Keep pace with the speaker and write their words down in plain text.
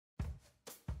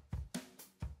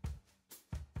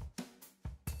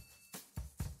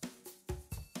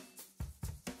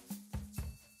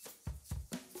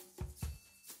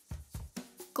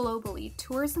Globally,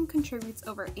 tourism contributes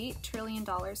over $8 trillion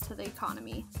to the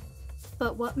economy.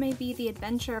 But what may be the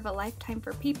adventure of a lifetime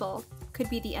for people could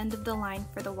be the end of the line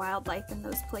for the wildlife in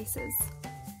those places.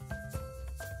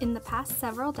 In the past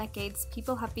several decades,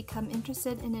 people have become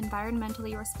interested in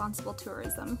environmentally responsible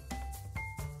tourism.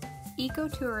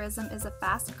 Ecotourism is a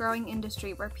fast-growing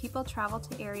industry where people travel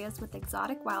to areas with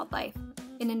exotic wildlife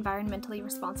in environmentally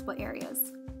responsible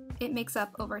areas. It makes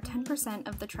up over 10%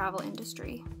 of the travel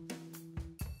industry.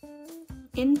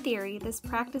 In theory, this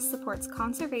practice supports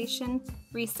conservation,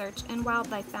 research, and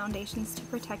wildlife foundations to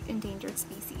protect endangered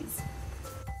species.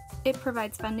 It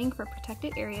provides funding for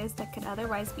protected areas that could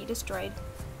otherwise be destroyed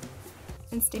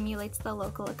and stimulates the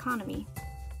local economy.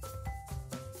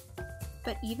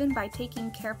 But even by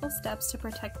taking careful steps to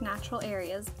protect natural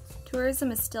areas,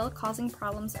 tourism is still causing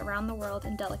problems around the world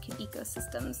in delicate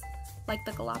ecosystems, like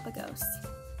the Galapagos.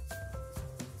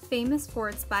 Famous for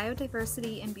its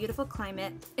biodiversity and beautiful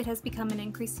climate, it has become an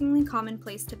increasingly common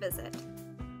place to visit.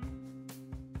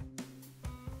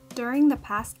 During the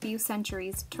past few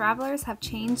centuries, travelers have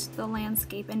changed the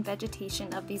landscape and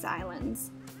vegetation of these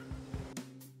islands.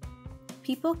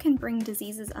 People can bring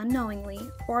diseases unknowingly,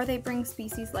 or they bring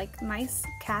species like mice,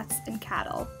 cats, and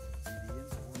cattle.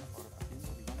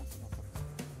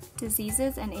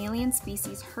 Diseases and alien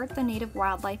species hurt the native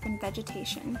wildlife and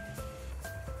vegetation.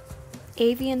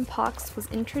 Avian pox was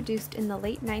introduced in the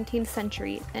late 19th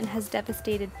century and has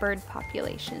devastated bird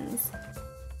populations.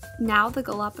 Now the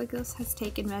Galapagos has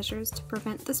taken measures to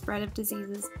prevent the spread of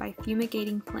diseases by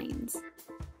fumigating plains.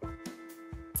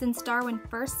 Since Darwin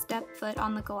first stepped foot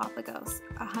on the Galapagos,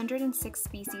 106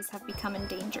 species have become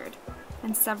endangered,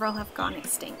 and several have gone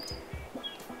extinct.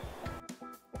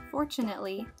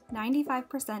 Fortunately,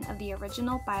 95% of the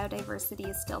original biodiversity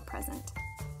is still present.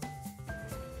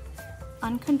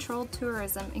 Uncontrolled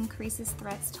tourism increases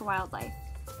threats to wildlife,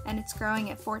 and it's growing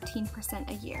at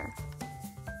 14% a year.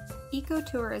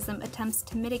 Ecotourism attempts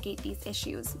to mitigate these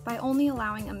issues by only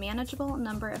allowing a manageable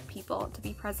number of people to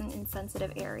be present in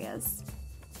sensitive areas.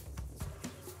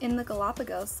 In the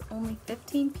Galapagos, only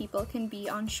 15 people can be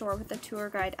on shore with a tour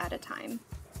guide at a time.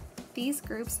 These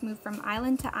groups move from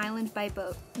island to island by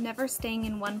boat, never staying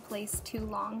in one place too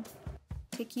long,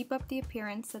 to keep up the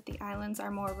appearance that the islands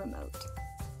are more remote.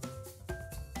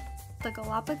 The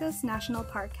Galapagos National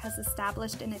Park has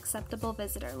established an acceptable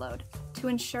visitor load to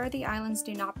ensure the islands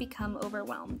do not become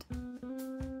overwhelmed.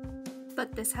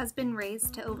 But this has been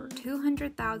raised to over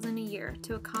 200,000 a year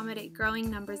to accommodate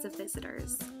growing numbers of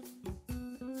visitors.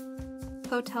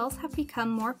 Hotels have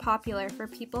become more popular for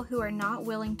people who are not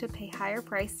willing to pay higher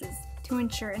prices to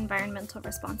ensure environmental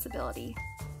responsibility.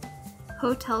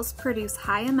 Hotels produce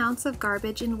high amounts of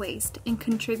garbage and waste and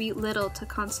contribute little to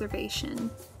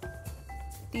conservation.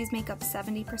 These make up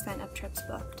 70% of trips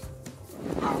booked.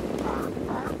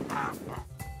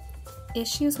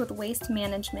 Issues with waste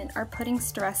management are putting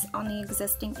stress on the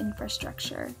existing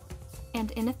infrastructure,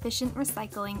 and inefficient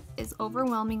recycling is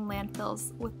overwhelming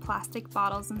landfills with plastic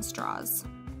bottles and straws.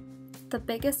 The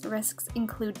biggest risks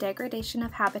include degradation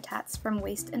of habitats from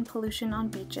waste and pollution on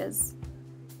beaches,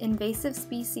 invasive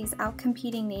species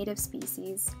outcompeting native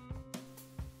species,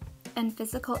 and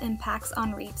physical impacts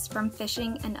on reefs from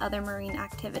fishing and other marine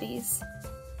activities.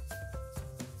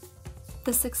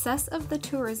 The success of the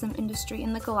tourism industry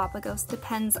in the Galapagos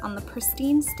depends on the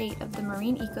pristine state of the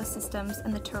marine ecosystems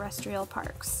and the terrestrial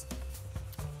parks.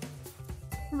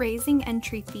 Raising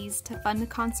entry fees to fund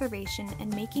conservation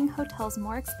and making hotels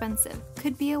more expensive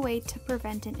could be a way to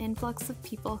prevent an influx of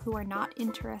people who are not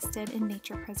interested in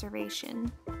nature preservation.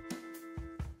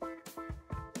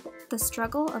 The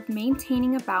struggle of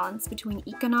maintaining a balance between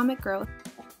economic growth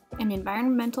and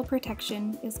environmental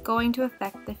protection is going to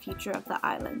affect the future of the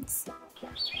islands.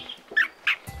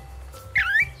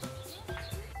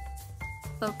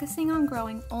 Focusing on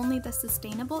growing only the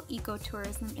sustainable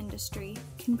ecotourism industry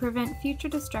can prevent future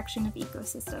destruction of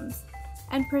ecosystems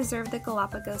and preserve the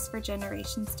Galapagos for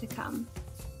generations to come.